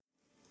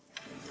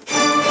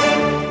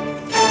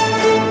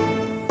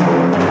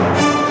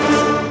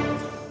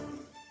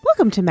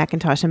Welcome to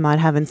Macintosh and Maud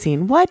Haven't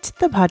Seen What,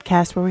 the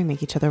podcast where we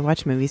make each other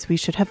watch movies we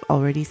should have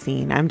already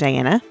seen. I'm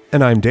Diana.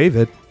 And I'm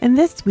David. And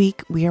this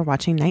week we are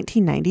watching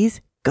 1990's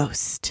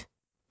Ghost.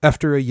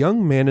 After a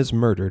young man is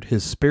murdered,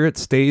 his spirit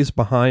stays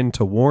behind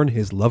to warn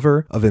his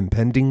lover of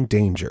impending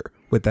danger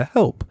with the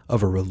help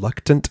of a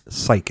reluctant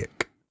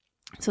psychic.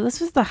 So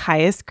this was the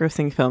highest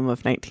grossing film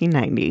of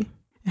 1990.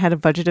 It had a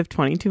budget of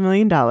 $22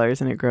 million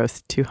and it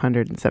grossed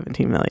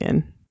 $217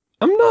 million.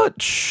 I'm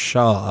not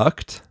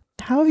shocked.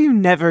 How have you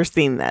never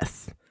seen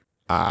this?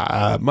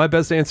 My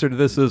best answer to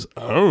this is,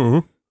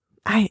 oh.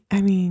 I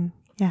mean,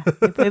 yeah,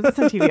 they play this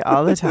on TV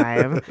all the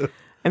time.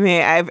 I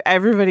mean,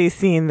 everybody's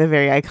seen the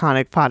very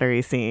iconic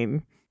pottery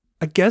scene.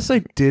 I guess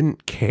I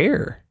didn't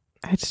care.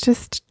 It's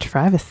just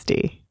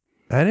travesty.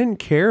 I didn't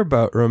care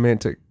about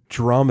romantic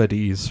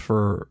dramedies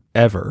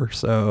forever,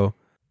 so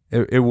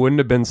it wouldn't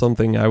have been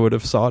something I would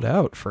have sought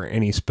out for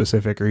any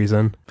specific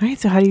reason. Right,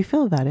 so how do you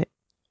feel about it?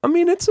 I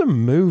mean, it's a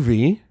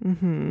movie.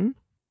 Mm-hmm.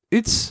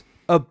 It's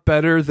a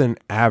better than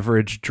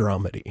average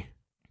dramedy.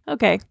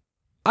 Okay.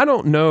 I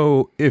don't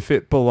know if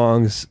it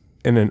belongs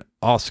in an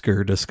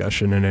Oscar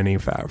discussion in any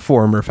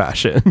form or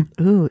fashion.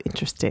 Ooh,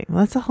 interesting. Well,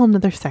 that's a whole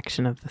nother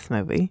section of this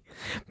movie.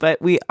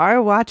 But we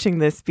are watching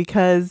this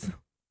because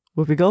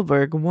Whoopi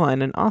Goldberg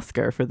won an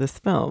Oscar for this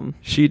film.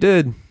 She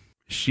did.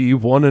 She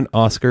won an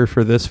Oscar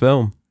for this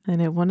film.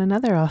 And it won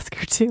another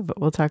Oscar too, but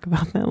we'll talk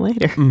about that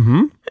later.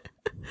 Mm-hmm.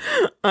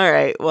 All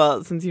right.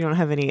 Well, since you don't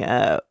have any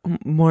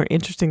more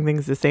interesting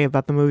things to say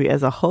about the movie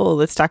as a whole,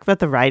 let's talk about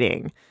the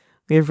writing.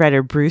 We have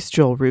writer Bruce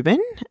Joel Rubin.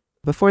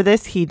 Before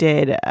this, he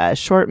did a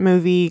short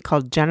movie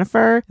called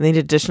Jennifer, and they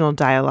did additional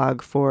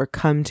dialogue for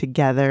Come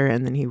Together,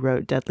 and then he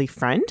wrote Deadly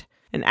Friend.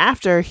 And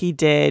after, he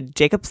did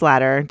Jacob's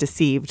Ladder,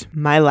 Deceived,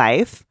 My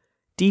Life,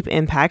 Deep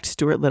Impact,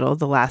 Stuart Little,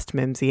 The Last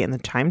Mimsy, and The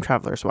Time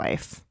Traveler's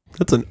Wife.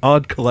 That's an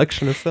odd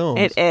collection of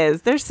films. It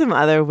is. There's some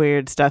other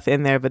weird stuff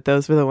in there, but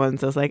those were the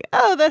ones I was like,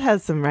 oh, that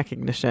has some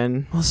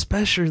recognition. Well,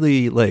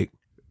 especially like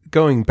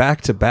going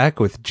back to back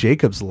with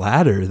Jacob's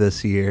Ladder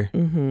this year,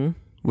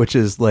 which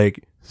is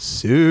like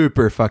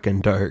super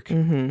fucking dark.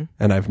 And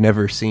I've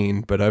never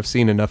seen, but I've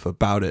seen enough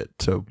about it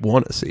to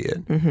want to see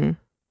it.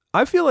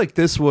 I feel like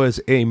this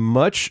was a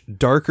much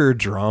darker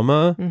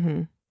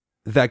drama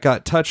that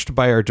got touched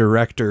by our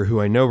director, who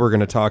I know we're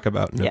going to talk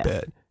about in a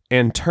bit,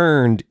 and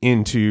turned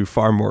into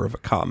far more of a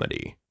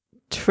comedy.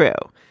 True.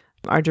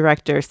 Our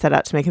director set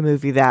out to make a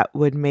movie that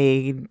would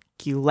make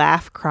you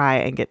laugh, cry,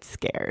 and get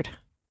scared.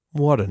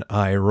 What an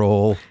eye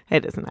roll.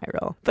 It is an eye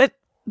roll. But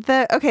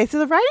so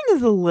the writing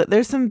is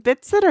there's some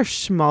bits that are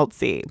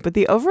schmaltzy, but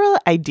the overall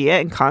idea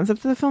and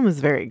concept of the film is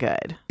very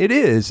good. It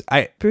is.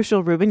 Bruce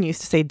Joel Rubin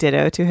used to say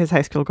ditto to his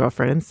high school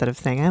girlfriend instead of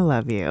saying I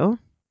love you.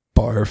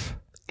 Barf.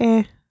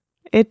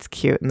 It's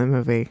cute in the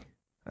movie.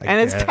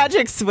 It's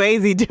Patrick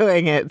Swayze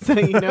doing it, so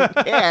you don't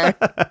care.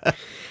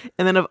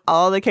 And then of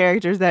all the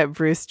characters that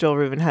Bruce Joel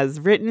Rubin has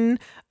written,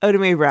 Oda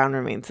Mae Brown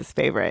remains his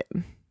favorite.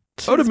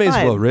 Oda Mae's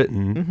well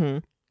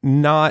written,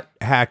 not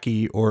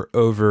hacky or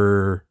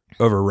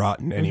overwrought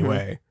in any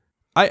way.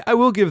 I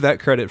will give that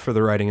credit for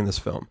the writing in this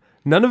film.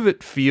 None of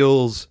it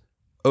feels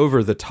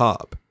over the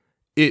top.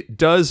 It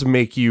does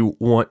make you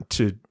want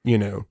to,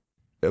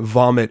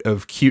 vomit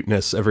of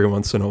cuteness every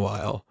once in a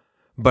while.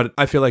 But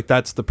I feel like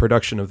that's the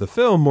production of the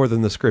film more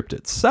than the script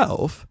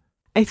itself.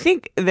 I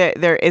think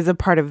that there is a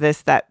part of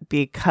this that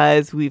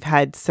because we've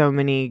had so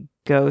many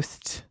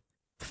ghost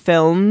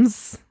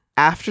films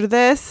after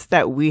this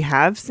that we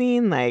have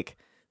seen, like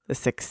The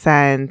Sixth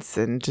Sense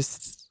and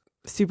just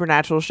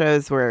supernatural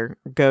shows where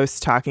ghosts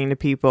talking to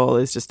people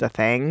is just a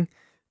thing.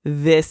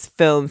 This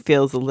film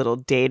feels a little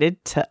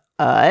dated to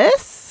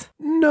us.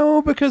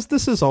 No, because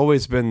this has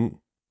always been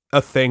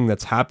a thing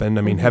that's happened.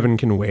 I mean, Heaven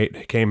Can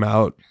Wait came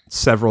out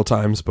several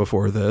times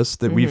before this,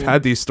 that we've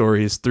had these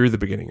stories through the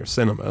beginning of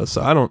cinema.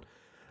 So I don't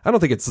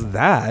think it's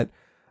that.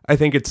 I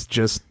think it's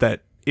just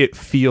that it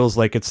feels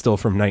like it's still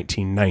from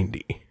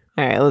 1990.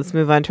 All right, let's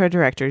move on to our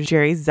director,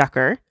 Jerry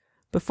Zucker.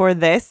 Before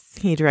this,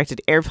 he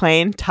directed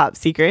Airplane, Top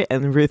Secret,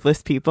 and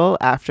Ruthless People.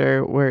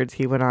 Afterwards,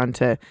 he went on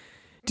to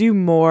do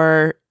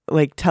more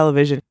like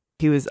television.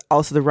 He was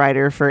also the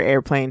writer for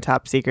Airplane,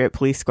 Top Secret,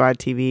 Police Squad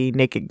TV,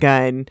 Naked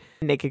Gun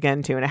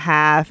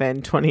 2.5,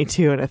 and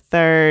 22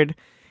 1/3.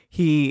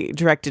 He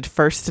directed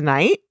First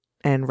Night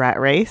and Rat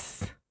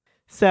Race.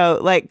 So,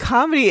 like,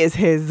 comedy is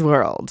his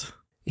world.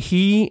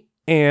 He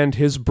and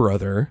his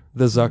brother,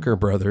 the Zucker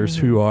brothers,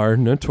 who are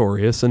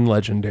notorious and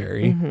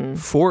legendary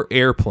for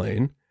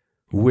Airplane,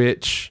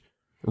 which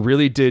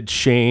really did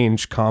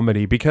change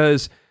comedy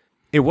because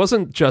it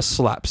wasn't just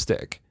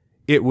slapstick.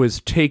 It was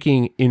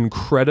taking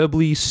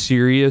incredibly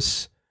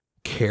serious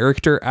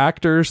character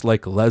actors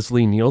like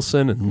Leslie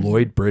Nielsen and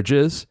Lloyd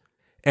Bridges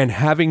and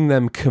having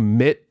them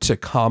commit to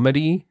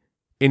comedy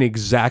in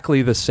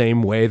exactly the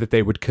same way that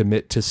they would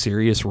commit to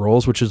serious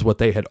roles, which is what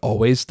they had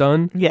always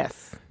done.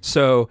 Yes.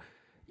 So,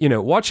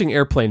 watching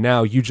Airplane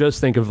now, you just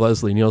think of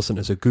Leslie Nielsen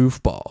as a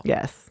goofball.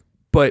 Yes.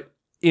 But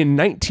in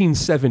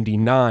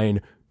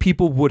 1979,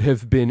 people would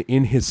have been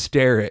in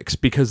hysterics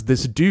because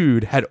this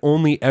dude had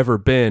only ever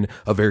been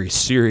a very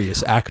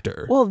serious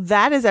actor. Well,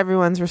 that is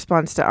everyone's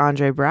response to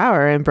Andre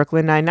Braugher in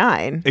Brooklyn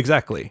Nine-Nine.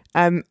 Exactly.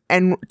 And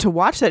to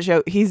watch that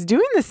show, he's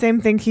doing the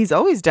same thing he's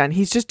always done.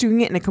 He's just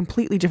doing it in a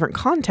completely different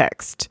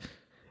context.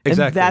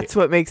 Exactly. And that's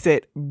what makes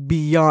it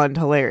beyond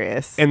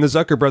hilarious. And the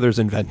Zucker brothers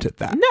invented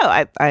that.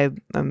 No,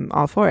 I'm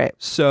all for it.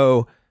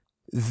 So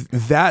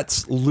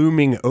that's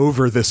looming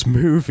over this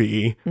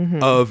movie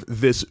of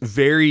this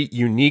very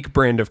unique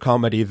brand of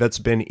comedy that's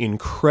been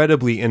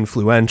incredibly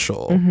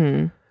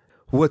influential.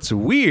 What's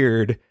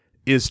weird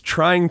is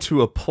trying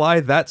to apply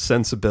that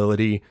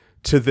sensibility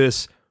to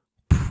this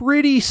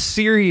pretty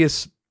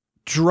serious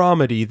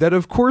dramedy that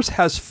of course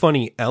has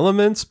funny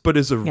elements, but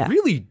is a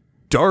really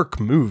dark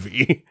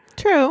movie.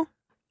 True.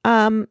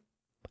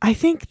 I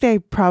think they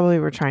probably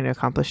were trying to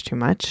accomplish too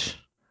much.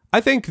 I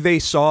think they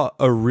saw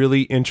a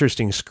really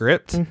interesting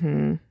script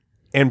and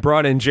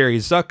brought in Jerry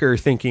Zucker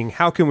thinking,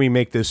 how can we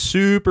make this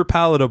super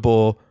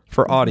palatable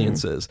for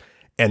audiences?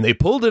 And they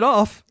pulled it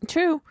off.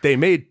 True. They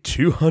made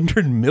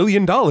 $200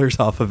 million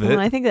off of it. Well,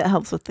 I think that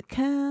helps with the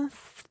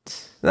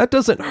cast. That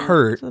doesn't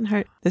hurt. Doesn't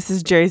hurt. This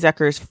is Jerry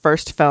Zucker's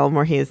first film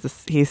where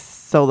he's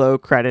solo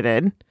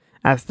credited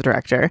as the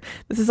director.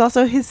 This is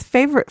also his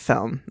favorite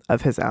film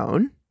of his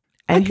own.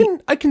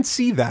 And I can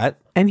see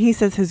that. And he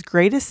says his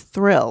greatest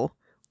thrill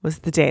was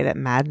the day that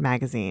Mad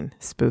Magazine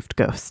spoofed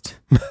Ghost.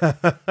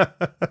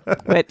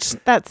 Which,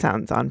 that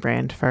sounds on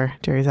brand for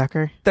Jerry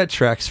Zucker. That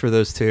tracks for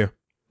those two.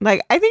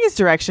 Like, I think his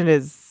direction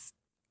is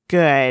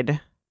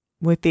good,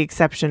 with the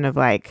exception of,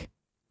 like,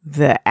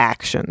 the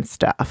action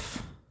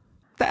stuff.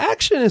 The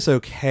action is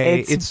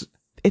okay.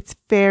 It's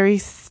very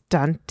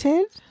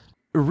stunted.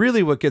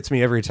 Really what gets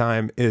me every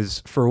time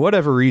is, for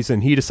whatever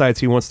reason, he decides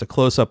he wants to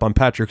close up on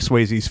Patrick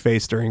Swayze's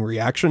face during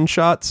reaction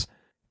shots.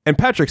 And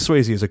Patrick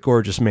Swayze is a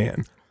gorgeous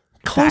man.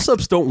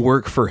 Close-ups don't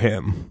work for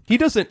him. He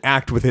doesn't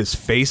act with his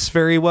face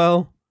very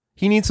well.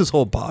 He needs his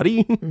whole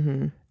body.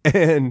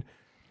 And,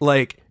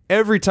 like,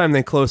 every time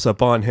they close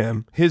up on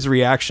him, his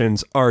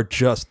reactions are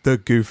just the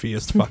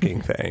goofiest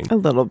fucking thing. A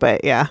little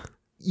bit, yeah.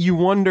 You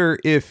wonder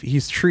if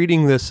he's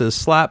treating this as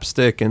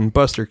slapstick and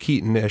Buster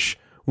Keaton-ish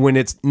when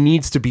it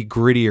needs to be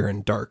grittier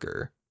and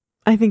darker.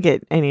 I think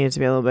it needed to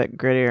be a little bit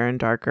grittier and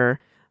darker,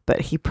 but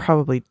he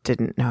probably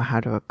didn't know how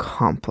to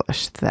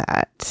accomplish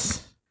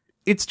that.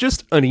 It's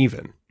just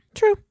uneven.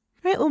 True.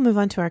 All right, we'll move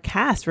on to our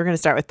cast. We're going to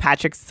start with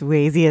Patrick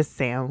Swayze as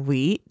Sam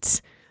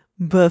Wheat.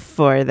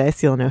 Before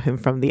this, you'll know him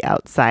from The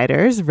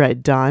Outsiders,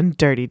 Red Dawn,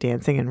 Dirty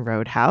Dancing, and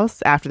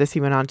Roadhouse. After this, he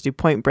went on to do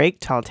Point Break,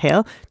 Tall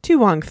Tale, To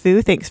Wong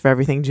Fu, Thanks for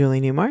Everything, Julie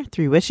Newmar,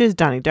 Three Wishes,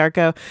 Donnie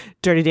Darko,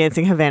 Dirty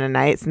Dancing, Havana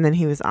Nights, and then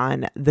he was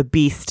on the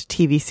Beast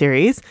TV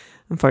series.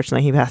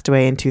 Unfortunately, he passed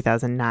away in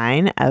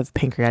 2009 of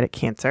pancreatic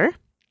cancer.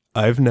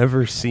 I've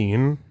never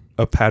seen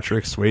a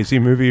Patrick Swayze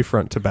movie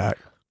front to back.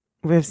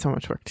 We have so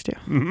much work to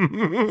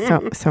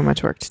do. so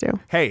much work to do.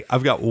 Hey,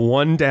 I've got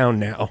one down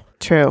now.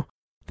 True.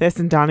 This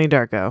and Donnie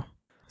Darko.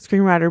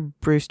 Screenwriter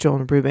Bruce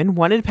Joel Rubin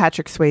wanted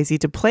Patrick Swayze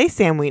to play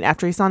Sam Wheat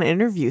after he saw an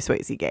interview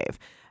Swayze gave.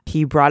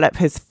 He brought up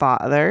his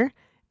father,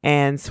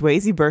 and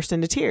Swayze burst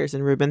into tears.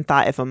 And Rubin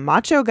thought if a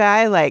macho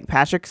guy like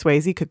Patrick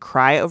Swayze could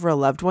cry over a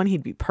loved one,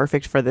 he'd be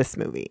perfect for this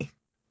movie.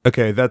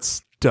 Okay,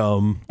 that's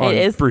dumb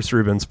on Bruce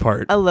Rubin's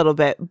part. A little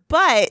bit.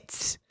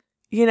 But,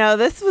 you know,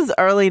 this was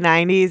early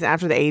 90s,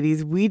 after the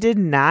 80s. We did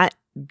not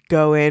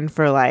go in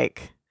for,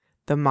 like,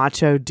 the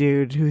macho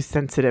dude who's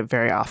sensitive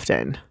very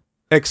often.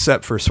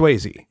 Except for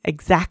Swayze.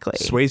 Exactly.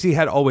 Swayze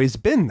had always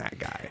been that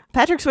guy.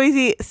 Patrick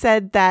Swayze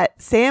said that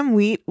Sam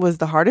Wheat was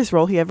the hardest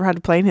role he ever had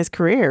to play in his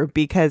career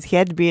because he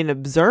had to be an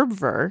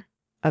observer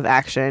of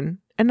action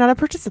and not a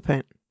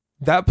participant.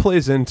 That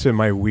plays into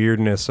my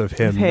weirdness of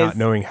him not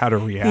knowing how to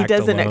react. He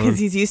doesn't know alone. because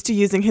he's used to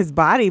using his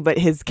body, but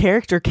his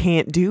character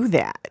can't do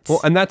that.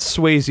 Well, and that's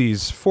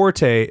Swayze's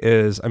forte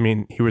is, I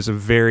mean, he was a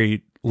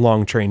very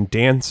long-trained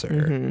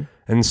dancer.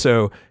 And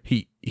so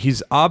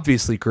he's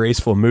obviously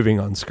graceful moving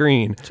on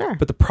screen. Sure.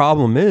 But the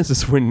problem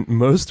is when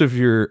most of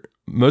your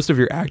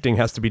acting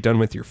has to be done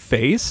with your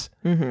face.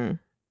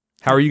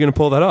 How are you going to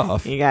pull that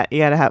off? You got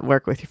to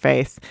work with your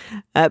face.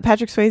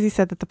 Patrick Swayze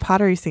said that the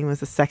pottery scene was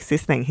the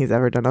sexiest thing he's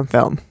ever done on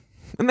film.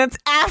 And that's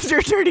after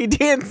Dirty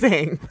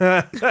Dancing.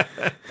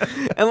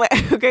 And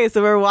like, okay,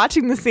 so we're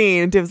watching the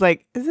scene and Tim's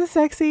like, is this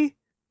sexy?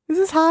 Is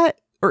this hot?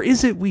 Or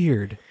is it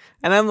weird?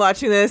 And I'm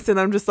watching this and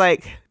I'm just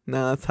like,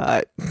 no, that's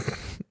hot.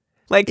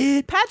 Like,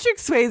 Patrick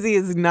Swayze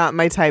is not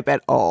my type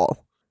at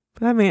all.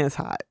 But that man is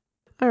hot.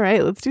 All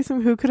right, let's do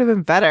some Who Could Have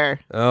Been Better.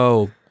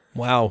 Oh,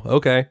 wow.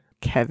 Okay.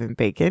 Kevin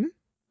Bacon.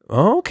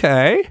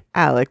 Okay.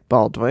 Alec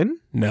Baldwin.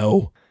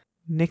 No.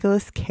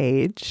 Nicolas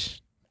Cage.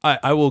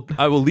 I will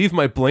leave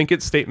my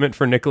blanket statement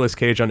for Nicolas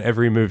Cage on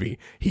every movie.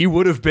 He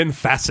would have been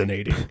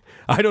fascinating.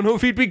 I don't know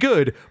if he'd be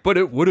good, but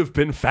it would have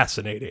been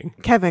fascinating.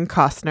 Kevin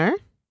Costner.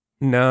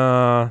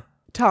 Nah.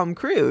 Tom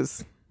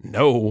Cruise.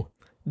 No.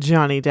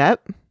 Johnny Depp.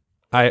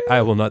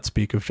 I will not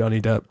speak of Johnny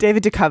Depp.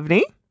 David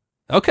Duchovny.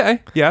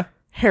 Okay. Yeah.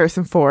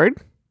 Harrison Ford.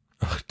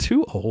 Ugh,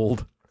 too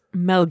old.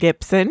 Mel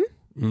Gibson.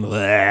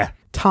 Blech.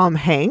 Tom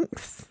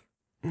Hanks.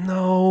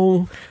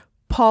 No.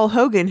 Paul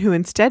Hogan, who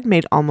instead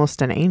made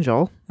Almost an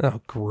Angel. Oh,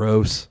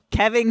 gross.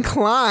 Kevin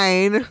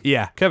Kline.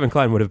 Yeah, Kevin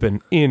Kline would have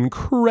been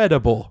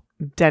incredible.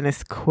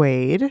 Dennis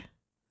Quaid.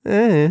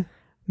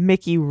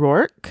 Mickey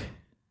Rourke.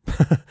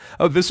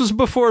 Oh, this was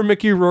before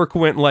Mickey Rourke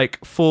went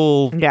like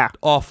full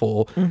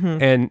awful.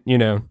 And,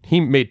 he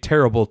made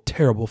terrible,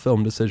 terrible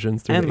film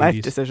decisions through and the life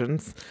 80s.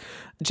 decisions.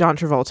 John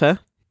Travolta.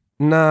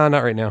 Nah,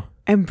 not right now.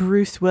 And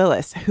Bruce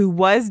Willis, who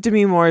was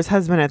Demi Moore's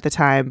husband at the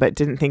time, but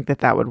didn't think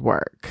that would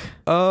work.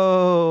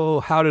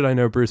 Oh, how did I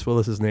know Bruce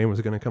Willis's name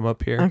was going to come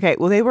up here? Okay,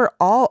 well, they were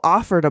all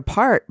offered a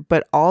part,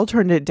 but all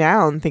turned it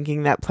down,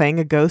 thinking that playing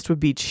a ghost would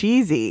be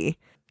cheesy.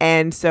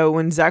 And so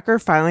when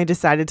Zucker finally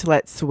decided to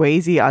let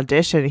Swayze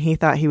audition, he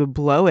thought he would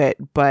blow it,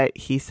 but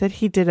he said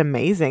he did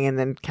amazing and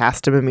then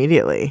cast him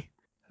immediately.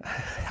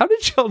 How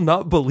did y'all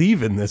not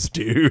believe in this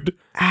dude?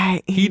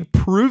 He'd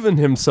proven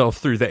himself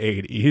through the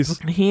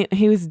 80s.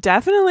 He was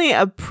definitely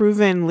a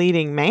proven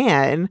leading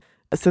man,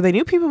 so they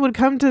knew people would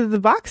come to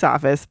the box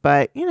office,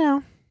 but,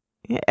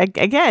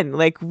 again,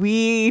 like,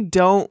 we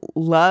don't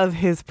love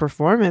his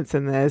performance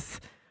in this,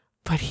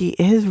 but he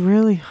is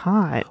really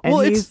hot. And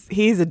well,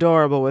 he's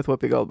adorable with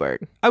Whoopi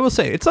Goldberg. I will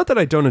say, it's not that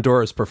I don't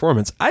adore his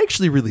performance. I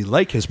actually really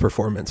like his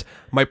performance.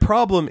 My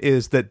problem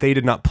is that they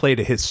did not play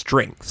to his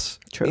strengths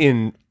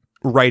in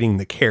writing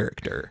the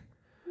character.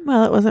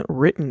 Well, it wasn't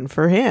written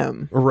for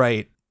him.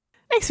 Right.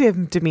 Next, we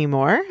have Demi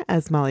Moore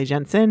as Molly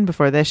Jensen.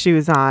 Before this, she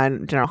was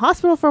on General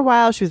Hospital for a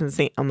while. She was in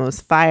St.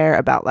 Elmo's Fire,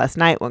 About Last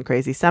Night, One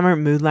Crazy Summer,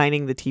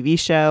 Moonlighting, the TV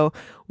show,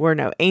 We're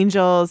No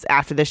Angels.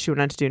 After this, she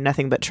went on to do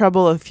Nothing But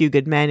Trouble, A Few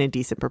Good Men,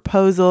 Indecent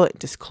Proposal,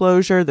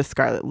 Disclosure, The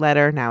Scarlet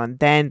Letter, Now and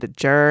Then, The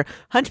Juror,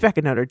 Hunchback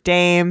of Notre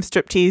Dame,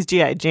 Striptease,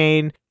 G.I.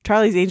 Jane,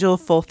 Charlie's Angel,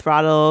 Full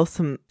Throttle,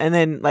 and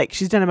then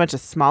she's done a bunch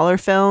of smaller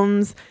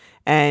films.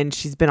 And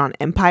she's been on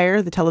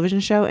Empire, the television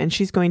show, and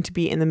she's going to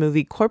be in the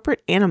movie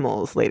Corporate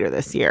Animals later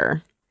this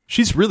year.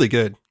 She's really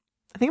good.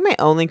 I think my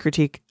only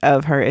critique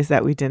of her is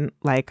that we didn't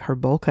like her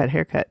bowl cut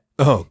haircut.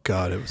 Oh,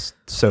 God, it was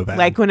so bad.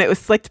 Like, when it was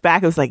slicked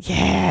back, it was like,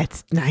 yeah,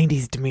 it's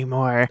 90s Demi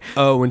Moore.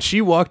 Oh, when she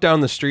walked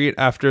down the street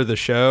after the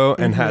show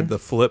and had the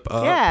flip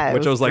up,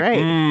 which I was like,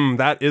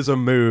 that is a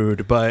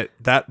mood. But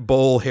that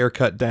bowl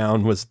haircut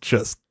down was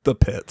just the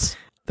pits.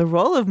 The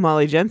role of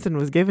Molly Jensen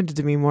was given to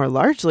Demi Moore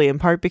largely in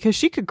part because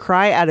she could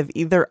cry out of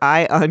either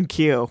eye on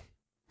cue.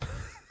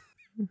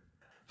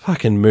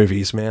 Fucking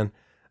movies, man.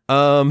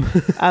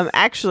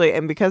 Actually,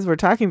 and because we're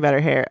talking about her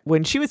hair,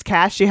 when she was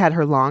cast, she had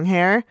her long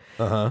hair,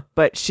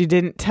 but she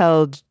didn't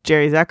tell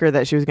Jerry Zucker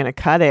that she was going to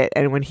cut it.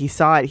 And when he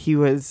saw it, he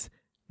was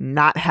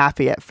not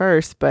happy at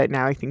first, but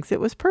now he thinks it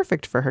was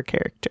perfect for her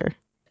character.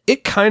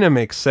 It kind of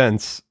makes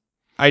sense.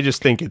 I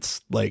just think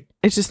it's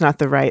just not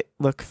the right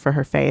look for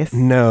her face.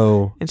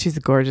 No. And she's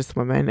a gorgeous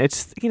woman.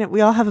 It's, we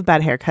all have a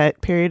bad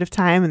haircut period of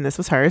time, and this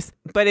was hers.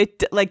 But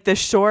it, the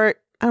short,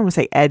 I don't want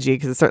to say edgy,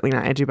 because it's certainly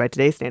not edgy by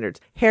today's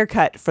standards,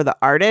 haircut for the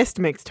artist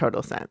makes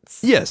total sense.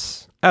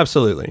 Yes,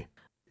 absolutely.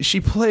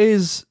 She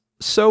plays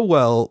so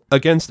well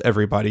against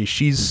everybody.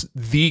 She's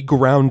the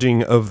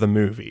grounding of the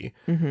movie.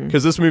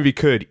 Because this movie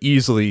could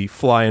easily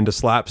fly into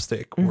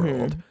slapstick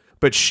world.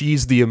 But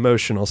she's the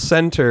emotional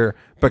center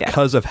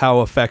because of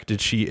how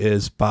affected she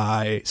is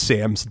by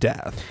Sam's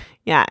death.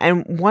 Yeah,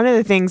 and one of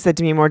the things that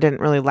Demi Moore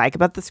didn't really like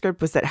about the script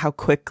was that how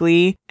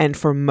quickly, and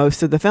for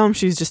most of the film,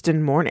 she was just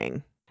in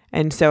mourning.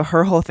 And so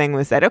her whole thing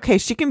was that, okay,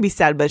 she can be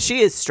sad, but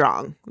she is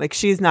strong. Like,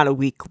 she's not a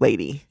weak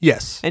lady.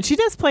 Yes. And she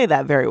does play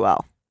that very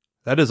well.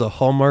 That is a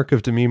hallmark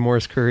of Demi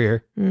Moore's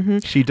career.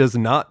 She does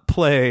not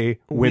play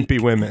wimpy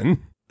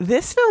women.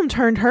 This film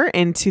turned her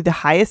into the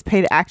highest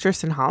paid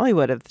actress in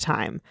Hollywood at the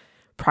time.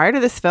 Prior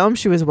to this film,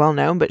 she was well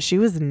known, but she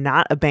was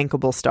not a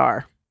bankable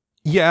star.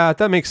 Yeah,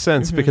 that makes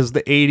sense because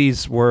the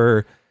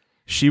 80s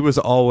she was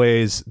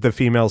always the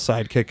female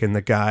sidekick in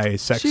the guy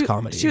sex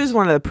comedy. She was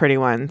one of the pretty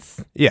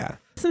ones. Yeah.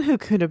 So who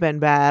could have been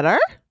better?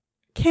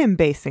 Kim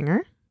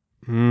Basinger.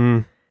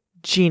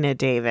 Gina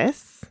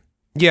Davis.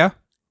 Yeah.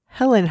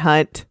 Helen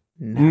Hunt.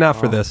 No. Not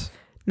for this.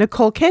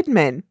 Nicole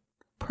Kidman.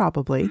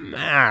 Probably.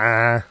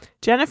 Nah.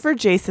 Jennifer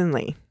Jason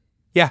Leigh.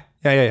 Yeah.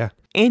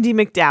 Andy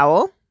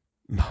McDowell.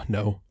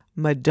 No.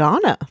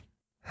 Madonna.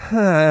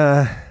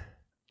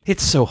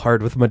 It's so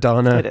hard with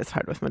Madonna. It is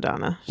hard with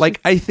Madonna.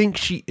 I think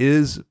she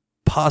is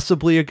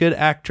possibly a good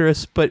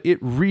actress, but it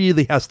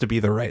really has to be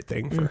the right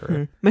thing for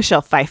her.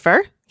 Michelle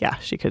Pfeiffer. Yeah,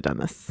 she could have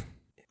done this.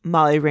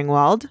 Molly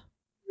Ringwald.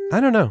 I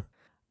don't know.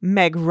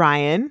 Meg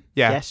Ryan.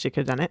 Yeah. Yes, she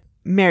could have done it.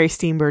 Mary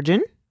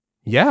Steenburgen.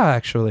 Yeah,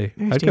 actually.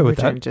 I'd go with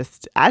that.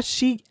 Just as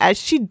she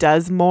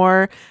does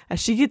more, as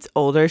she gets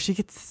older, she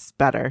gets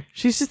better.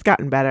 She's just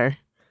gotten better.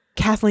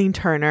 Kathleen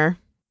Turner.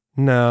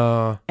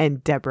 No.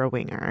 And Deborah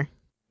Winger.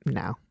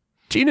 No.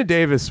 Gina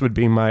Davis would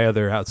be my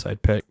other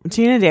outside pick.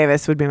 Gina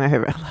Davis would be my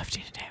favorite. I love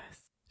Gina Davis.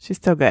 She's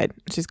so good.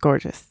 She's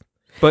gorgeous.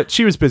 But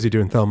she was busy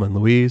doing Thelma and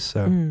Louise,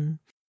 so.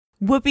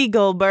 Whoopi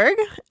Goldberg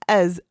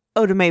as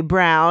Oda Mae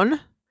Brown.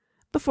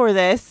 Before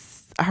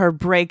this, her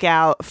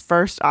breakout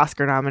first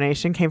Oscar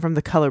nomination came from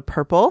The Color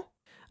Purple.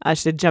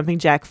 She did Jumping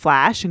Jack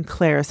Flash and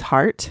Clara's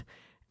Heart.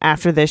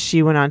 After this,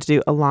 she went on to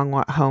do A Long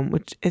Walk Home,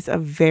 which is a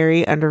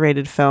very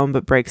underrated film,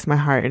 but breaks my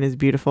heart and is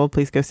beautiful.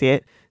 Please go see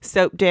it.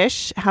 Soap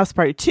Dish, House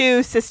Party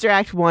 2, Sister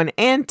Act 1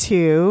 and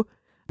 2,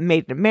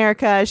 Made in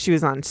America. She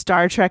was on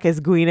Star Trek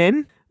as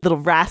Guinan. Little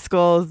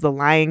Rascals, The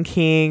Lion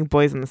King,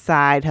 Boys on the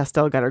Side, How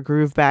Stella Got Her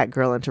Groove Back,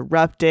 Girl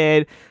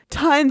Interrupted.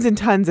 Tons and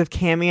tons of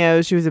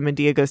cameos. She was in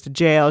Medea Goes to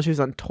Jail. She was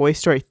on Toy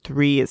Story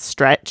 3 as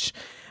Stretch.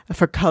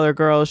 For Color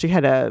Girls, she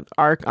had an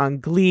arc on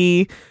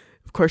Glee.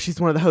 Of course,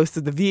 she's one of the hosts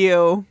of The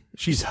View.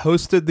 She's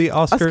hosted the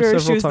Oscars several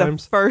she was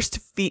times. The first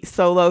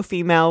solo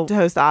female to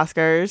host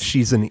Oscars.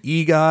 She's an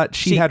EGOT.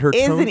 She had her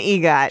an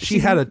EGOT. She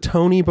had a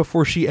Tony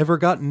before she ever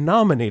got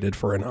nominated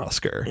for an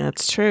Oscar.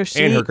 That's true.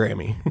 And her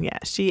Grammy. Yeah,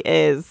 she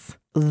is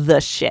the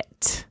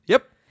shit.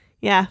 Yep.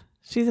 Yeah,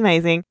 she's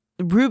amazing.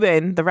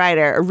 Rubin, the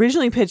writer,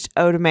 originally pitched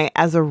Oda Mae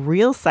as a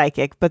real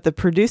psychic, but the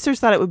producers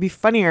thought it would be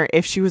funnier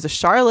if she was a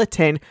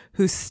charlatan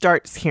who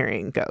starts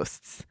hearing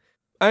ghosts.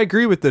 I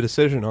agree with the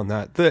decision on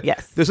that.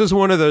 Yes. This is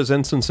one of those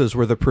instances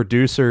where the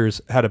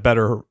producers had a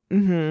better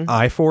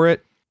eye for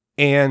it.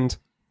 And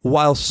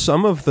while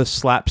some of the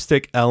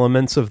slapstick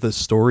elements of the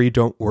story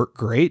don't work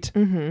great,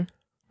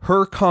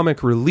 her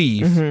comic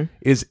relief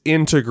is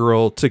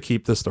integral to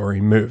keep the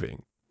story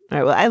moving. All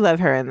right, well, I love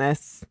her in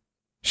this.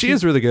 She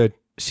is really good.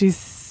 She's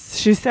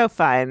so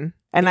fun.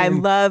 And I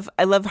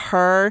love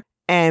her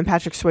and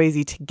Patrick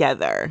Swayze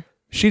together.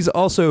 She's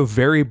also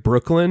very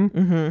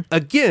Brooklyn.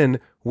 Again,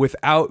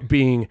 without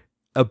being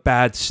a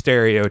bad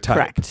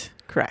stereotype.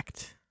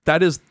 Correct.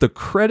 That is the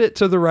credit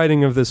to the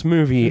writing of this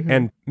movie,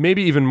 and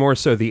maybe even more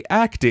so the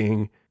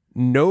acting.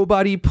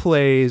 Nobody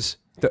plays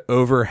the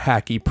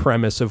over-hacky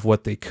premise of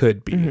what they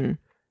could be.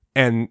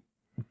 And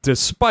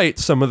despite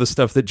some of the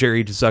stuff that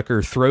Jerry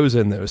Zucker throws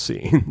in those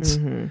scenes,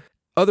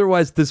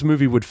 otherwise this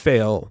movie would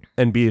fail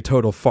and be a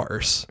total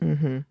farce.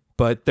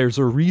 But there's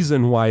a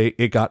reason why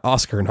it got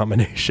Oscar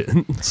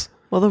nominations.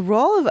 Well, the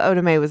role of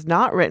Oda Mae was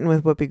not written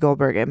with Whoopi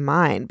Goldberg in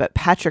mind, but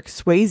Patrick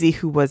Swayze,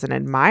 who was an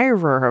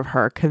admirer of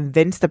her,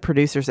 convinced the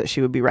producers that she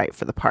would be right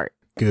for the part.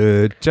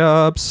 Good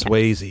job,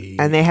 Swayze.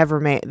 And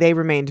they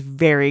remained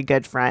very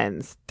good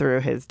friends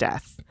through his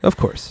death. Of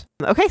course.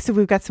 Okay, so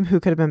we've got some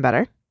Who Could Have Been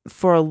Better.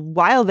 For a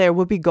while there,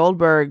 Whoopi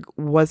Goldberg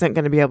wasn't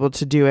going to be able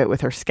to do it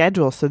with her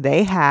schedule, so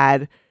they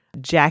had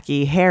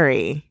Jackie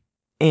Harry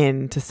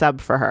in to sub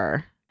for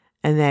her.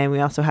 And then we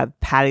also have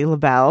Patti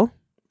LaBelle,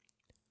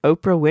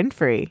 Oprah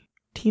Winfrey,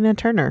 Tina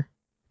Turner.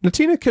 Now,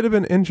 Tina could have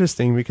been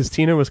interesting because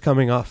Tina was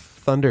coming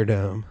off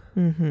Thunderdome.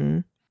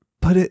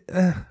 But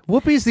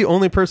Whoopi's the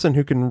only person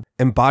who can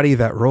embody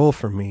that role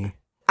for me.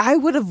 I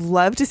would have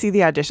loved to see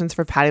the auditions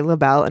for Patti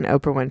LaBelle and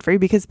Oprah Winfrey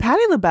because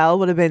Patti LaBelle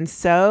would have been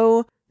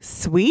so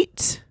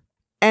sweet.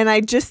 And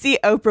I just see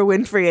Oprah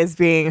Winfrey as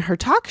being her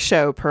talk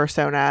show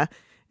persona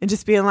and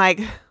just being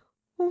like,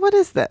 what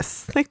is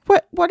this? Like,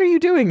 what are you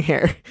doing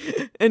here?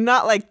 And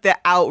not like the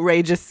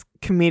outrageous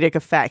comedic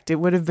effect. It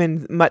would have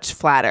been much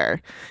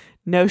flatter.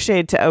 No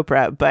shade to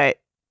Oprah, but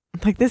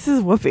like, this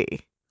is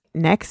Whoopi.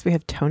 Next, we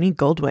have Tony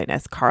Goldwyn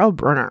as Carl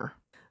Brunner.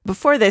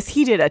 Before this,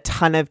 he did a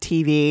ton of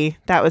TV.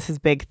 That was his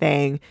big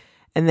thing.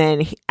 And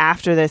then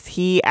after this,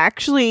 he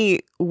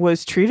actually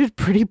was treated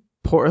pretty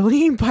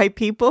poorly by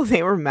people.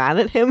 They were mad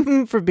at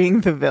him for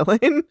being the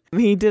villain.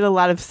 He did a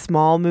lot of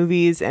small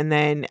movies, and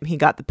then he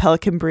got the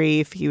Pelican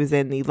Brief. He was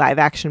in the live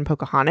action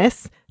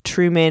Pocahontas,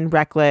 Truman,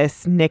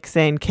 Reckless,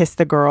 Nixon, Kiss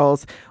the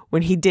Girls.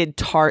 When he did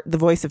the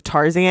voice of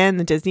Tarzan,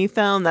 the Disney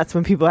film, that's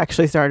when people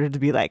actually started to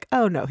be like,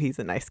 oh no, he's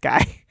a nice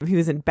guy. He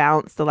was in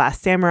Bounce, The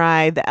Last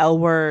Samurai, The L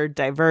Word,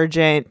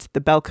 Divergent,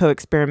 The Belko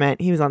Experiment.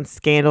 He was on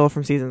Scandal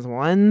from seasons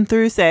 1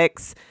 through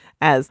 6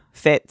 as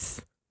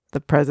Fitz,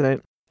 the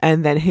president.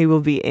 And then he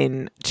will be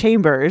in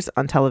Chambers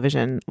on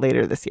television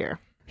later this year.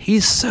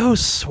 He's so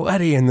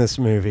sweaty in this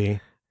movie.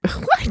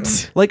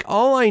 What? Like,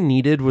 all I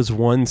needed was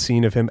one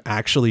scene of him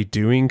actually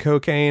doing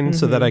cocaine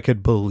so that I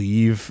could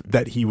believe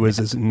that he was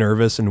as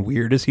nervous and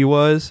weird as he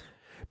was.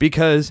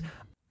 Because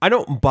I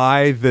don't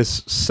buy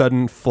this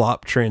sudden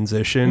flop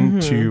transition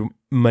to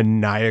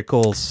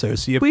maniacal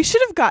sociopath. We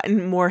should have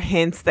gotten more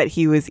hints that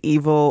he was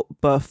evil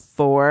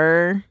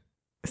before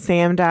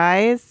Sam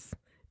dies.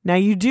 Now,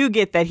 you do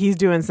get that he's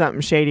doing something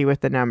shady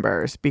with the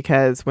numbers,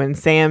 because when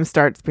Sam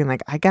starts being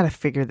like, I got to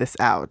figure this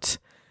out,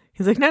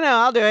 he's like, no,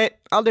 I'll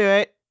do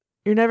it.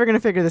 You're never going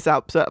to figure this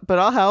out, but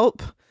I'll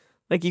help.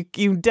 Like,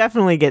 you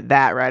definitely get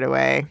that right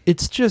away.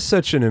 It's just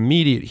such an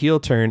immediate heel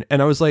turn.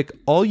 And I was like,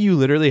 all you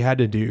literally had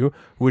to do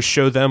was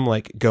show them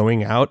like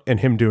going out and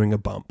him doing a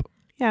bump.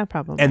 Yeah,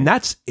 probably. And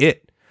that's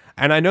it.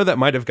 And I know that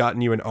might have gotten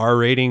you an R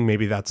rating.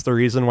 Maybe that's the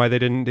reason why they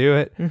didn't do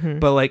it.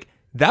 But like,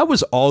 that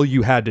was all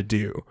you had to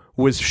do,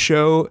 was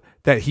show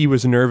that he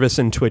was nervous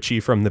and twitchy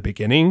from the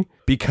beginning,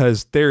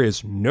 because there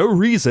is no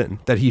reason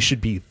that he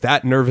should be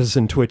that nervous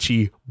and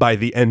twitchy by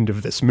the end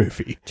of this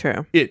movie.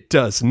 True. It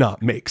does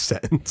not make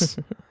sense.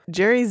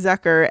 Jerry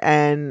Zucker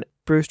and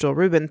Bruce Joel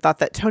Rubin thought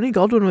that Tony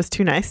Goldwyn was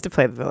too nice to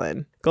play the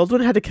villain.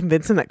 Goldwyn had to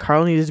convince him that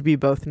Carl needed to be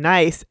both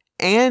nice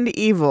and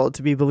evil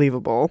to be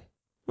believable,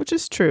 which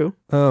is true.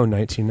 Oh,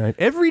 1990.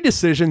 Every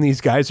decision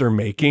these guys are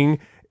making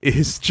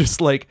is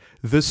just like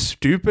the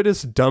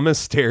stupidest,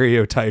 dumbest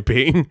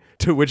stereotyping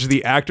to which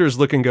the actors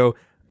look and go,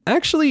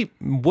 actually,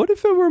 what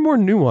if it were more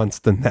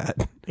nuanced than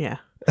that? Yeah.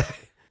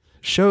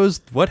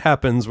 Shows what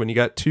happens when you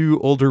got two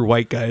older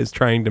white guys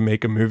trying to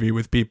make a movie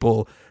with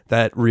people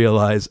that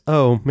realize,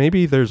 oh,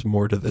 maybe there's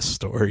more to this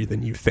story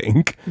than you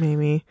think.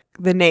 Maybe.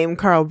 The name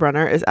Carl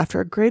Brunner is after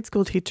a grade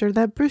school teacher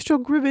that Bruce Joel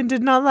Grubin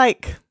did not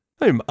like.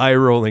 I'm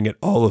eye-rolling at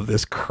all of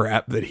this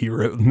crap that he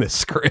wrote in this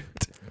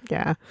script.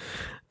 Yeah.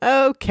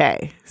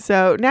 Okay.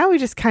 So now we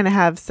just kind of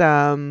have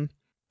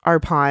our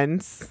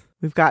pawns.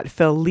 We've got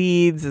Phil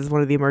Leeds as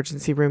one of the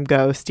emergency room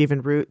ghosts,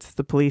 Stephen Roots as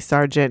the police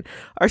sergeant,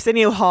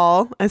 Arsenio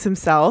Hall as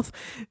himself,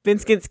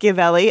 Vincent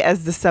Schiavelli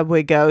as the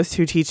subway ghost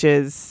who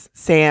teaches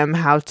Sam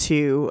how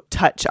to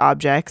touch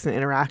objects and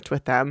interact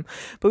with them.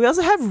 But we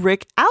also have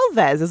Rick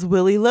Alves as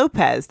Willie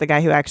Lopez, the guy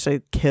who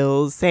actually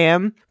kills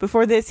Sam.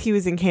 Before this, he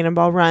was in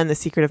Cannonball Run, The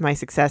Secret of My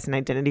Success, and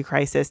Identity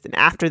Crisis. And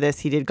after this,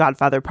 he did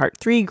Godfather Part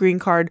 3, Green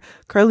Card,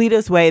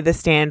 Carlito's Way, The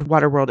Stand,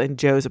 Waterworld, and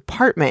Joe's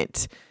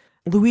Apartment.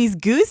 Luis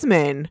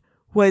Guzman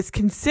was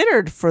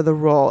considered for the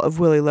role of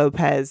Willie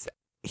Lopez.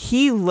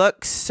 He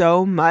looks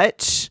so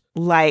much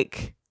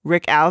like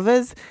Rick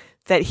Alves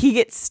that he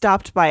gets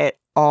stopped by it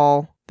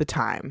all the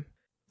time.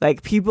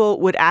 Like, people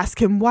would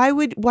ask him, why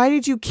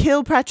did you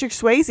kill Patrick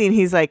Swayze? And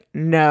he's like,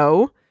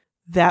 no,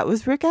 that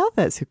was Rick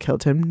Alves who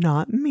killed him,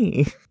 not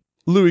me.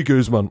 Louis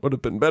Guzman would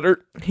have been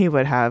better. He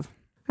would have.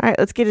 All right,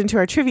 let's get into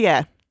our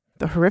trivia.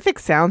 The horrific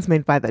sounds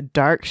made by the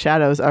dark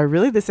shadows are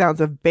really the sounds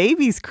of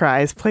babies'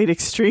 cries played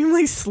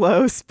extremely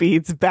slow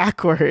speeds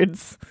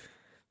backwards.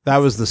 That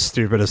was the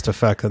stupidest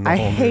effect in the whole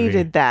movie. I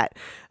hated that.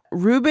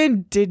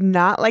 Rubin did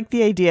not like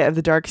the idea of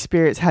the dark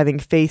spirits having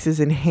faces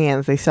and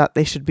hands. They thought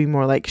they should be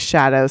more like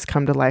shadows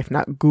come to life,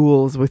 not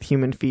ghouls with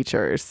human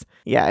features.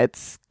 Yeah,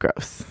 it's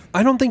gross.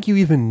 I don't think you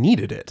even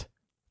needed it.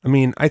 I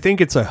mean, I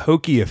think it's a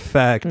hokey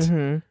effect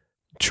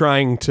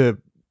trying to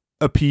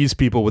appease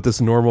people with this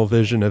normal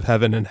vision of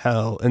heaven and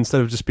hell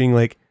instead of just being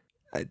like,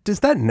 is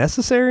that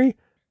necessary?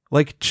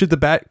 Like, can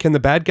the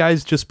bad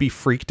guys just be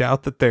freaked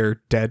out that they're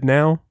dead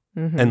now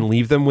and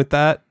leave them with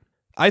that?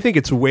 I think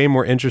it's way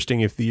more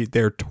interesting if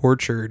they're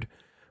tortured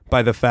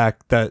by the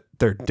fact that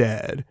they're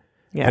dead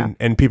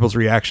and people's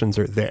reactions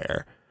are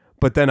there.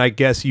 But then I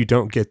guess you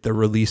don't get the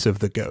release of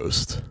the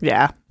ghost.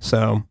 Yeah.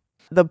 So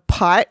the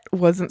pot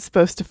wasn't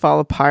supposed to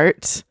fall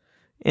apart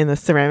in the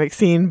ceramic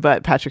scene,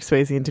 but Patrick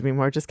Swayze and Demi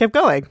Moore just kept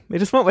going. They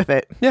just went with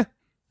it. Yeah.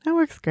 That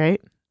works great.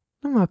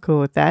 I'm all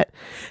cool with that.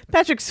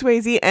 Patrick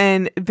Swayze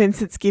and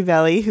Vincent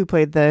Schiavelli, who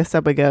played the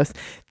subway ghost,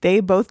 they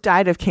both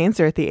died of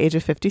cancer at the age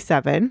of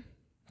 57.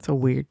 It's a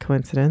weird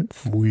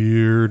coincidence.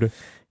 Weird.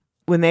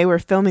 When they were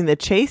filming the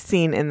chase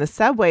scene in the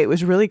subway, it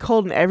was really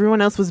cold and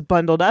everyone else was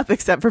bundled up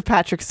except for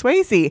Patrick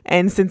Swayze.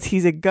 And since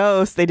he's a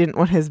ghost, they didn't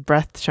want his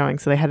breath showing,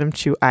 so they had him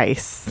chew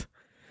ice,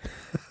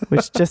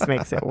 which just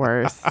makes it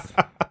worse.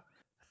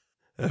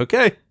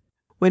 Okay.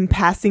 When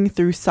passing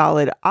through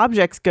solid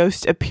objects,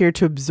 ghosts appear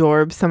to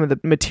absorb some of the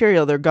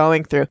material they're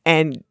going through.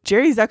 And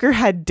Jerry Zucker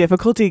had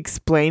difficulty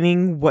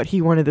explaining what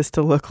he wanted this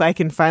to look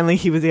like. And finally,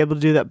 he was able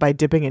to do that by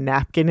dipping a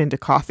napkin into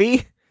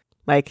coffee.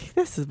 Like,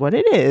 this is what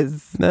it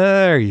is.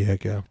 There you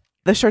go.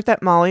 The shirt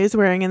that Molly is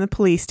wearing in the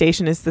police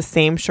station is the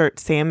same shirt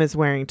Sam is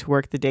wearing to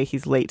work the day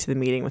he's late to the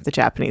meeting with the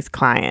Japanese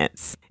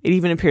clients. It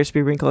even appears to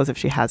be wrinkled as if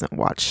she hasn't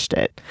watched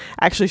it.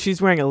 Actually,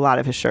 she's wearing a lot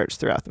of his shirts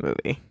throughout the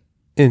movie.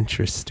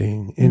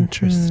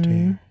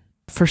 Interesting.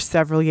 For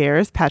several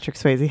years, Patrick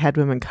Swayze had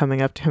women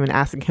coming up to him and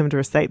asking him to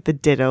recite the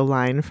ditto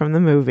line from the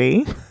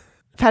movie.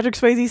 Patrick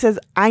Swayze says,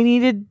 I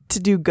needed to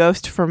do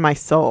Ghost for my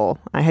soul.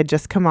 I had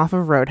just come off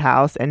of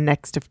Roadhouse and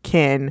Next of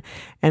Kin,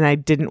 and I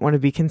didn't want to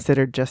be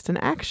considered just an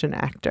action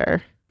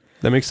actor.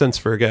 That makes sense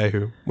for a guy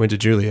who went to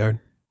Juilliard.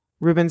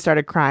 Ruben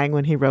started crying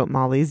when he wrote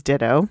Molly's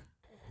ditto,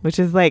 which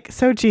is like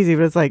so cheesy,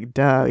 but it's like,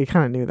 duh, you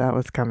kind of knew that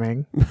was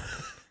coming.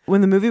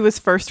 When the movie was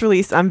first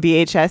released on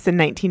VHS in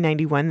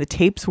 1991, the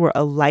tapes were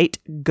a light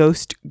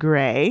ghost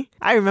gray.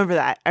 I remember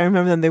that. I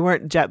remember them. They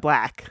weren't jet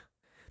black.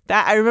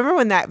 I remember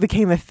when that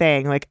became a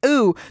thing. Like,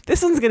 ooh,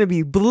 this one's going to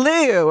be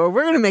blue, or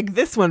we're going to make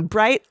this one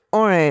bright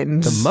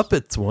orange. The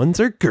Muppets ones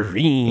are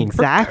green.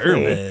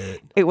 Exactly.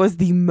 It was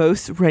the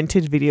most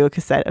rented video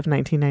cassette of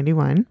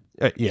 1991.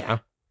 Yeah.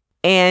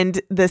 And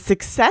the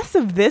success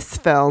of this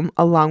film,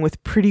 along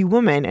with Pretty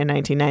Woman in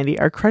 1990,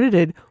 are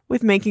credited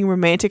with making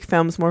romantic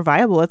films more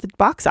viable at the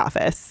box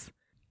office.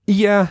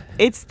 Yeah.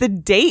 It's the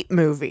date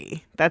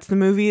movie. That's the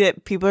movie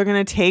that people are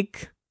going to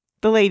take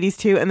the ladies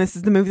to, and this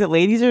is the movie that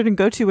ladies are going to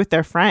go to with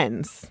their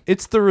friends.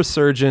 It's the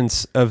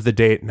resurgence of the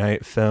date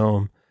night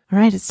film. All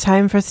right, it's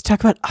time for us to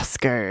talk about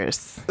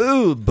Oscars.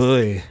 Oh,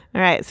 boy.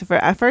 All right, so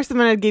first I'm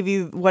going to give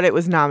you what it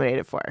was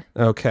nominated for.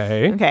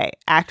 Okay.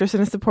 Actress in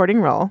a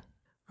supporting role,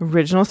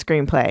 original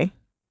screenplay,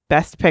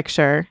 best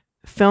picture,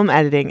 film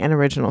editing, and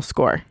original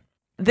score.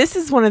 This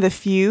is one of the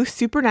few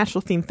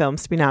supernatural themed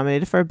films to be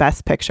nominated for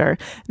Best Picture.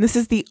 And this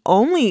is the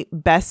only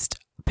Best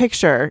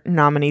Picture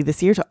nominee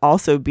this year to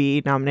also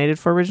be nominated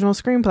for original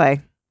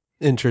screenplay.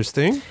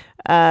 Interesting.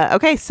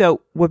 Okay,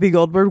 so Whoopi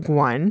Goldberg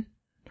won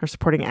her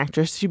supporting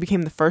actress. She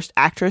became the first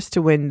actress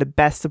to win the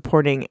Best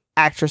Supporting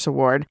Actress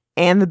Award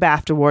and the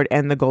BAFTA Award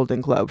and the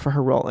Golden Globe for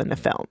her role in the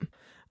film.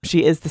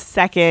 She is the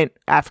second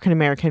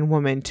African-American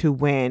woman to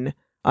win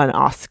an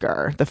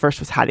Oscar. The first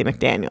was Hattie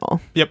McDaniel.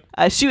 Yep.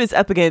 She was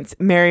up against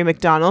Mary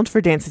McDonnell for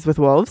Dances with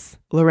Wolves,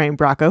 Lorraine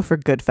Bracco for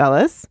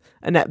Goodfellas,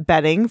 Annette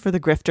Bening for The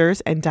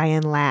Grifters, and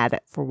Diane Ladd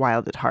for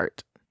Wild at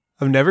Heart.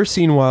 I've never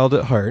seen Wild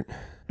at Heart.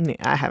 Yeah,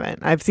 I haven't.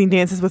 I've seen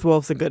Dances with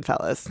Wolves and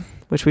Goodfellas,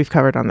 which we've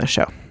covered on this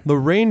show.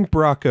 Lorraine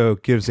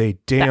Bracco gives a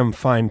damn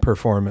fine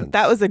performance.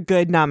 That was a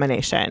good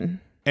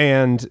nomination.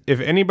 And if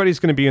anybody's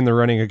going to be in the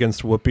running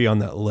against Whoopi on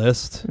that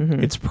list,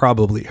 it's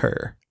probably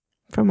her.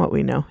 From what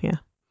we know, yeah.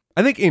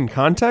 I think in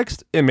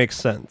context, it makes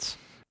sense.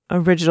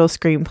 Original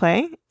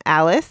screenplay,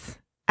 Alice,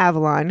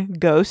 Avalon,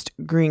 Ghost,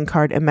 Green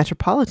Card, and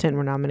Metropolitan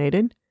were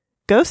nominated.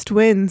 Ghost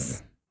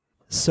wins.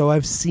 So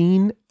I've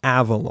seen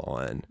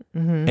Avalon,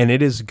 and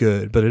it is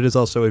good, but it is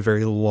also a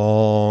very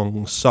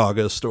long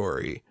saga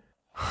story.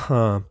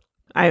 Huh.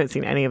 I haven't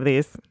seen any of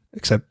these.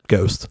 Except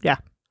Ghost. Yeah.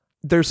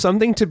 There's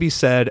something to be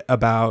said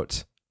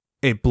about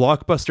a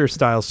blockbuster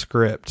style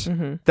script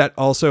that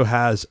also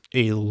has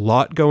a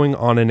lot going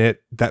on in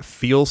it, that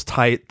feels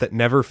tight, that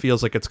never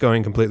feels like it's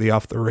going completely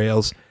off the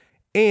rails.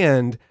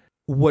 And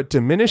what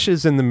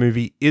diminishes in the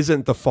movie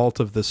isn't the fault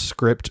of the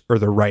script or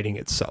the writing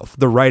itself.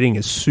 The writing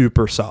is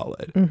super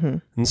solid.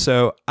 And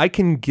so I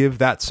can give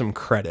that some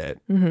credit,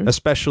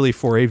 especially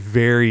for a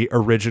very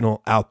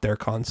original out there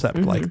concept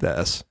like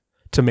this.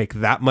 To make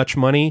that much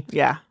money,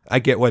 yeah, I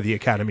get why the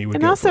Academy would.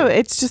 And go also, for it.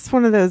 it's just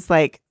one of those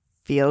like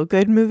feel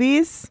good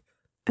movies,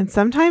 and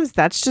sometimes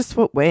that's just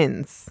what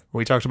wins.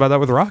 We talked about that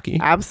with Rocky.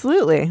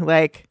 Absolutely,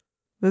 like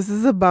this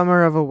is a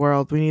bummer of a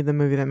world. We need the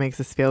movie that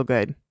makes us feel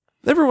good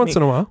Every once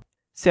in a while.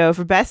 So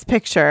for Best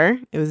Picture,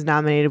 it was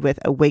nominated with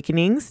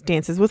Awakenings,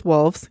 Dances with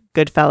Wolves,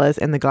 Goodfellas,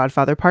 and The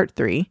Godfather Part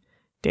 3.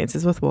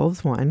 Dances with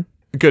Wolves won.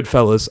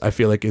 Goodfellas, I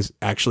feel like, is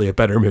actually a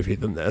better movie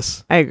than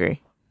this. I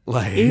agree.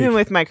 Like, even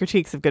with my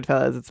critiques of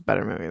Goodfellas, it's a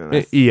better movie than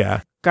this.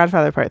 Yeah.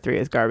 Godfather Part 3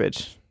 is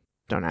garbage.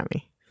 Don't at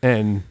me.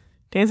 And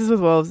Dances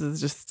with Wolves is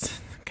just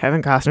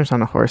Kevin Costner's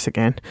on a horse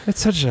again. It's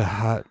such a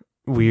hot,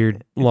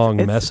 weird, long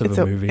mess of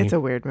a movie. It's a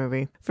weird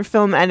movie. For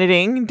film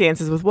editing,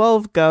 Dances with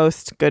Wolves,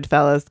 Ghost,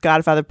 Goodfellas,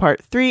 Godfather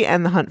Part 3,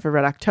 and The Hunt for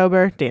Red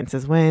October.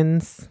 Dances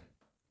wins.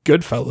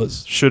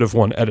 Goodfellas should have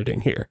won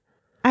editing here.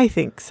 I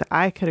think so.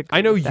 I could agree.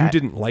 I know with you that.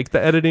 didn't like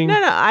the editing.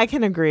 No, I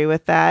can agree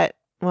with that.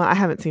 Well, I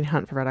haven't seen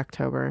Hunt for Red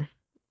October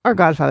or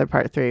Godfather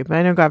Part 3, but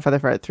I know Godfather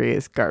Part 3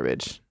 is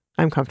garbage.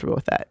 I'm comfortable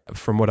with that.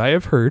 From what I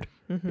have heard,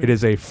 it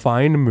is a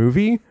fine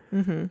movie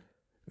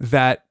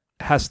that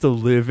has to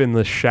live in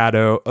the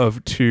shadow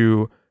of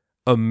two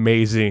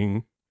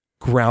amazing,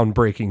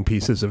 groundbreaking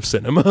pieces of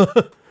cinema.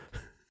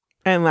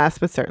 And last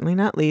but certainly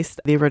not least,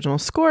 the original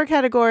score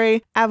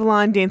category,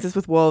 Avalon, Dances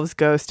with Wolves,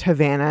 Ghost,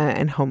 Havana,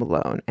 and Home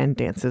Alone, and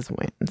Dances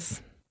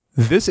wins.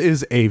 This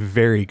is a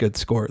very good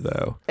score,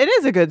 though. It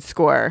is a good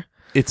score.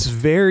 It's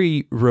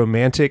very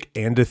romantic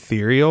and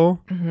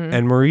ethereal,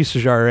 and Maurice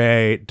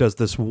Jarre does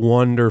this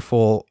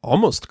wonderful,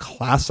 almost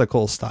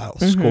classical style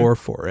score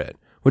for it,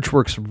 which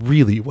works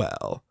really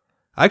well.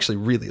 I actually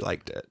really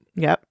liked it.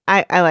 Yep.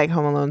 I like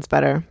Home Alone's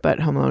better, but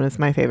Home Alone is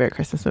my favorite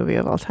Christmas movie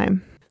of all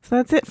time. So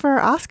that's it for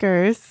our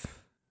Oscars.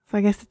 So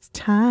I guess it's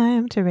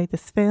time to rate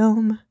this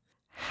film.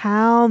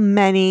 How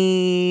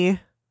many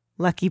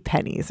lucky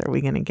pennies are we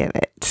going to give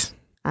it?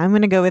 I'm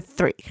going to go with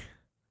 3.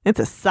 It's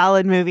a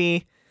solid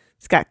movie.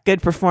 It's got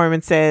good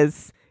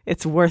performances.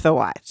 It's worth a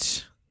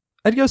watch.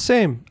 I'd go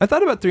same. I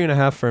thought about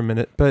 3.5 for a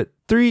minute, but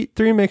three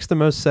makes the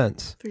most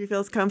sense. 3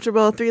 feels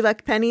comfortable. 3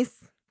 lucky pennies.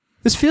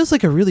 This feels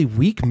like a really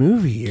weak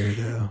movie year,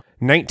 though.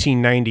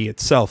 1990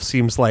 itself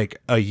seems like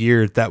a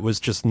year that was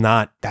just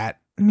not that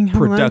I mean,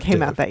 Home Alone productive.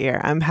 came out that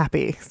year. I'm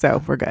happy,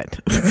 so we're good.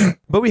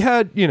 But we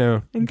had,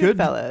 and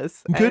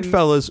Goodfellas.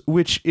 Goodfellas,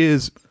 which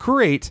is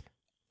great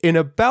in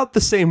about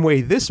the same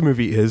way this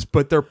movie is,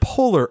 but they're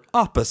polar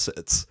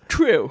opposites.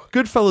 True.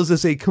 Goodfellas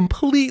is a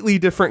completely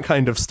different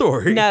kind of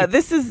story. No,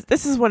 this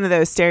is one of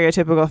those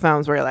stereotypical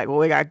films where you're like, well,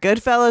 we got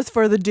Goodfellas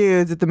for the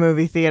dudes at the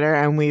movie theater,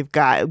 and we've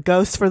got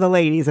Ghosts for the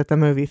ladies at the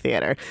movie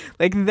theater.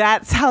 Like,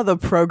 that's how the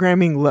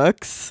programming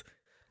looks.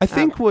 I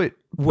think what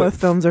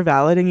both films are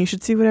valid, and you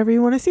should see whatever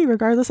you want to see,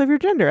 regardless of your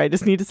gender. I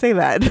just need to say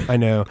that. I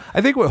know. I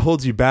think what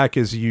holds you back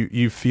is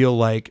you feel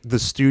like the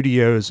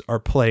studios are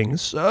playing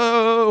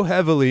so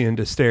heavily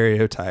into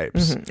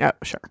stereotypes Oh,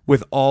 sure.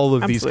 with all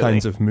of these Absolutely.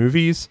 kinds of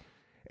movies.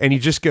 And you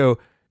just go,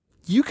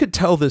 you could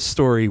tell this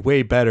story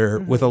way better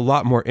with a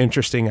lot more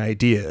interesting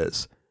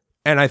ideas.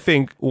 And I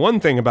think one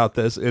thing about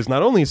this is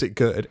not only is it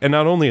good, and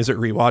not only is it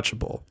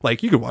rewatchable,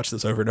 like you could watch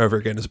this over and over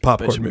again as a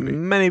popcorn movie,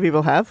 Many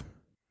people have.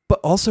 but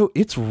also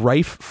it's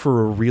rife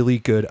for a really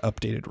good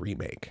updated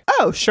remake.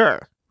 Oh,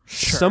 sure.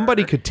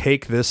 Somebody could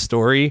take this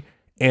story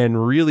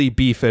and really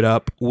beef it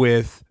up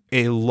with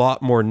a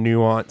lot more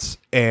nuance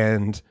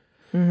and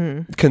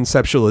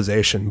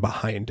conceptualization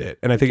behind it.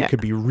 And I think it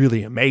could be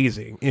really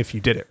amazing if you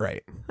did it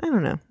right. I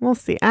don't know. We'll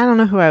see. I don't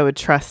know who I would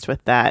trust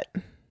with that.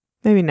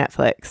 Maybe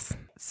Netflix.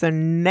 So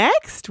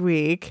next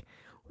week,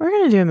 we're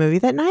going to do a movie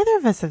that neither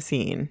of us have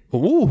seen.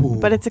 Ooh.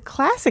 But it's a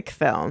classic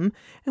film,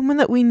 and one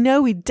that we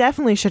know we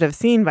definitely should have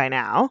seen by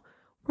now.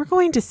 We're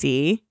going to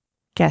see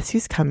Guess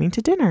Who's Coming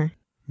to Dinner?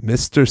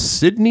 Mr.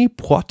 Sidney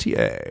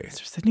Poitier.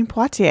 Mr. Sidney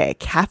Poitier,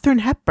 Katharine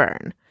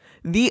Hepburn,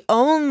 the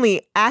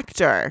only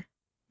actor,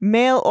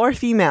 male or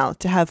female,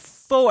 to have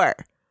four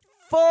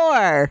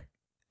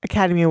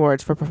Academy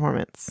Awards for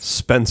performance.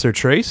 Spencer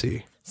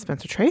Tracy.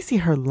 Spencer Tracy,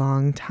 her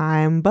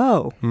longtime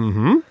beau.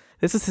 Mm-hmm.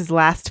 This was his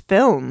last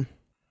film.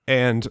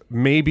 And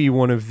maybe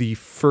one of the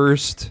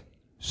first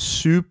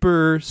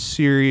super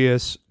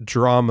serious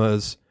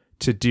dramas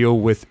to deal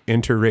with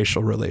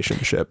interracial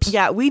relationships.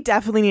 Yeah, we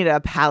definitely need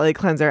a palate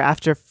cleanser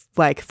after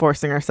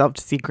forcing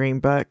ourselves to see Green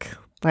Book.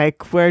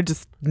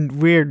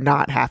 We're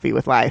not happy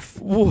with life.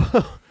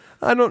 Well,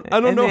 I don't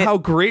know how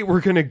great we're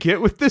gonna get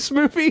with this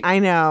movie. I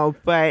know,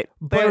 but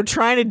they were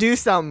trying to do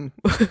something.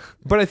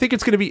 But I think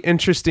it's gonna be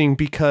interesting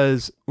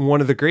because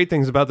one of the great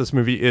things about this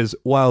movie is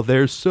while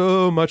there's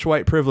so much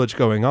white privilege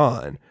going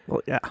on,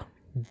 Well, yeah.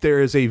 there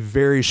is a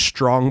very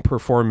strong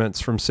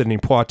performance from Sidney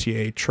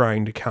Poitier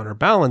trying to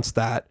counterbalance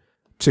that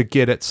to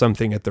get at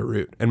something at the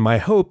root. And my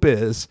hope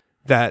is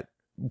that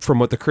from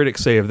what the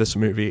critics say of this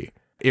movie,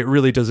 it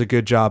really does a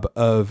good job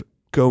of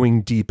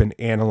going deep and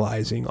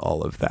analyzing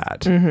all of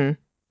that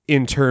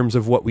in terms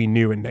of what we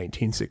knew in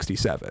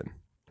 1967.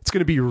 It's going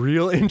to be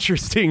real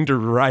interesting to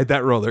ride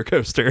that roller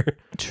coaster.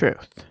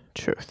 Truth.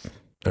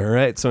 All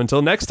right. So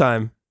until next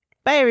time.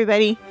 Bye,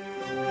 everybody.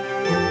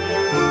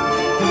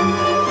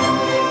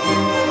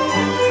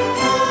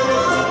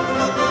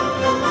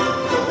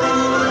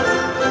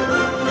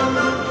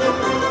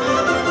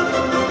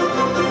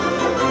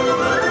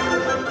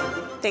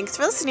 Thanks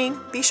for listening.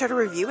 Be sure to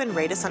review and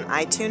rate us on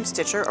iTunes,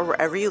 Stitcher, or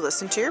wherever you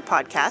listen to your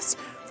podcast.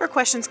 For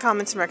questions,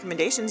 comments, and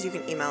recommendations, you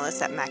can email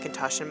us at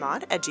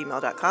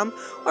macintoshandmod@gmail.com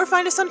or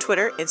find us on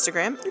Twitter,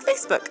 Instagram, and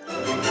Facebook.